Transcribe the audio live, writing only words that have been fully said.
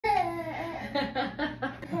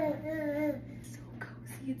So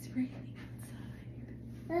cozy, it's raining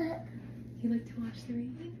outside. You like to watch the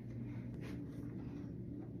rain?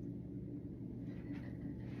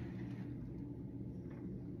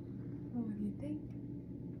 What do you think?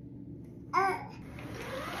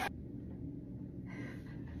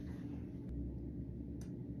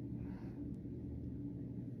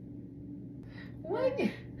 What?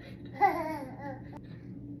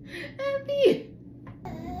 Abby!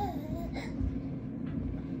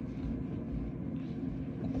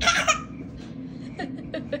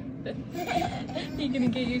 You gonna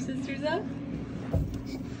get your sisters up?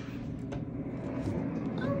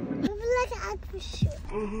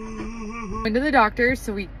 Went to the doctor,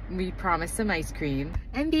 so we promised some ice cream.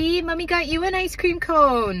 MB, mommy got you an ice cream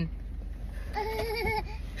cone.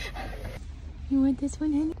 You want this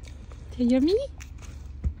one, honey? Okay, yummy?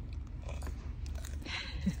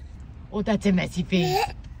 Oh, that's a messy face.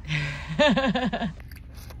 That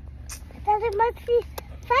it must be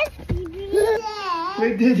fresh, baby.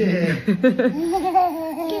 We did it.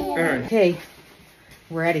 Okay,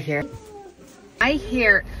 we're out of here. My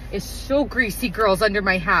hair is so greasy, girls, under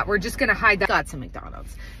my hat. We're just gonna hide that. Got some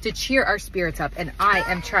McDonald's to cheer our spirits up, and I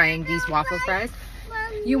am trying these waffle fries.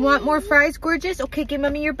 You want more fries, gorgeous? Okay, give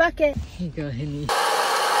mommy your bucket. Here you go, honey.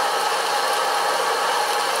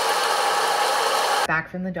 Back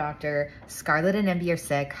from the doctor. Scarlett and MB are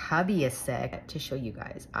sick. Hubby is sick. To show you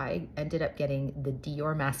guys, I ended up getting the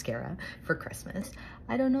Dior mascara for Christmas.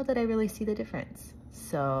 I don't know that I really see the difference.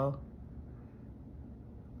 So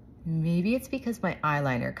maybe it's because my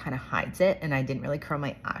eyeliner kind of hides it and I didn't really curl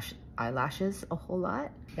my eyelashes a whole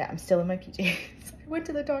lot. Yeah, I'm still in my PJs. I went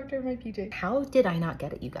to the doctor in my PJs. How did I not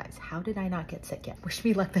get it, you guys? How did I not get sick yet? Wish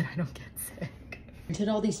me luck that I don't get sick. I did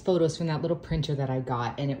all these photos from that little printer that I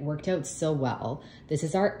got and it worked out so well. This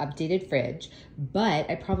is our updated fridge, but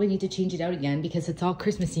I probably need to change it out again because it's all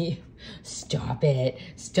Christmassy. Stop it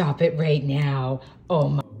right now. Oh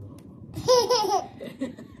my.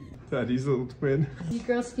 Daddy's little twin. You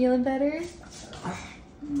girls feeling better?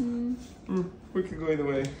 We could go either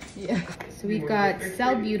way. Yeah. So we've got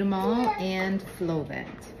salbutamol and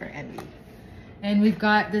Flovent for Emmy. And we've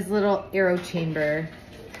got this little aero chamber.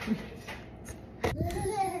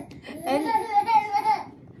 And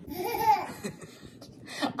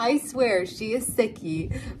I swear she is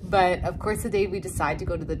sicky, but of course the day we decide to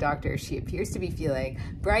go to the doctor, she appears to be feeling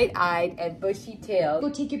bright-eyed and bushy-tailed. Go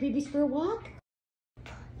take your babies for a walk?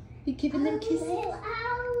 You giving them kisses? You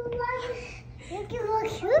can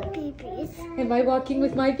walk your babies. Am I walking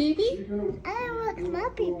with my baby? I walk my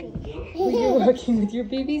baby. Oh, you're walking with your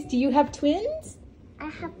babies? Do you have twins? I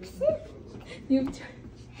have six. You have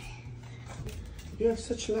You have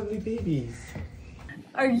such lovely babies.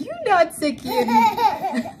 Are you not sicky?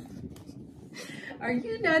 Are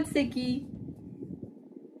you not sicky?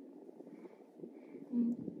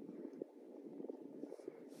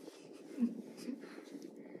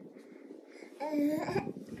 Are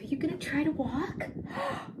you gonna try to walk?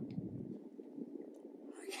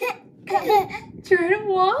 Try to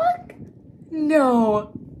walk?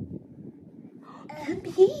 No.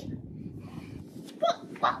 Abby?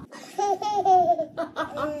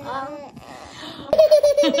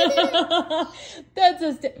 That's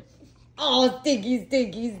a oh, stinky,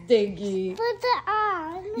 stinky, stinky. Put it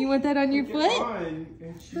on. You want that on your foot?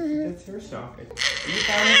 That's her sock. You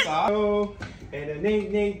found a sock. Oh, and a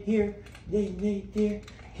nay here, nay there,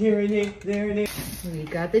 here a nay, there a nay. We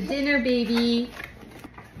got the dinner, baby.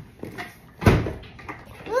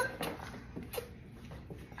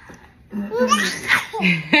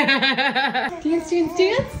 Dance, dance,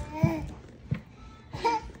 dance.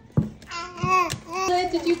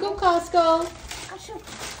 Did you go Costco?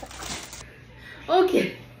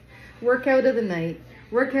 Okay. Workout of the night.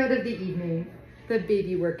 Workout of the evening. The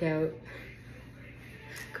baby workout.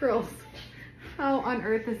 Girls, how on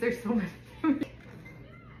earth is there so much food?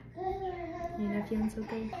 You're not feeling so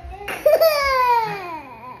good?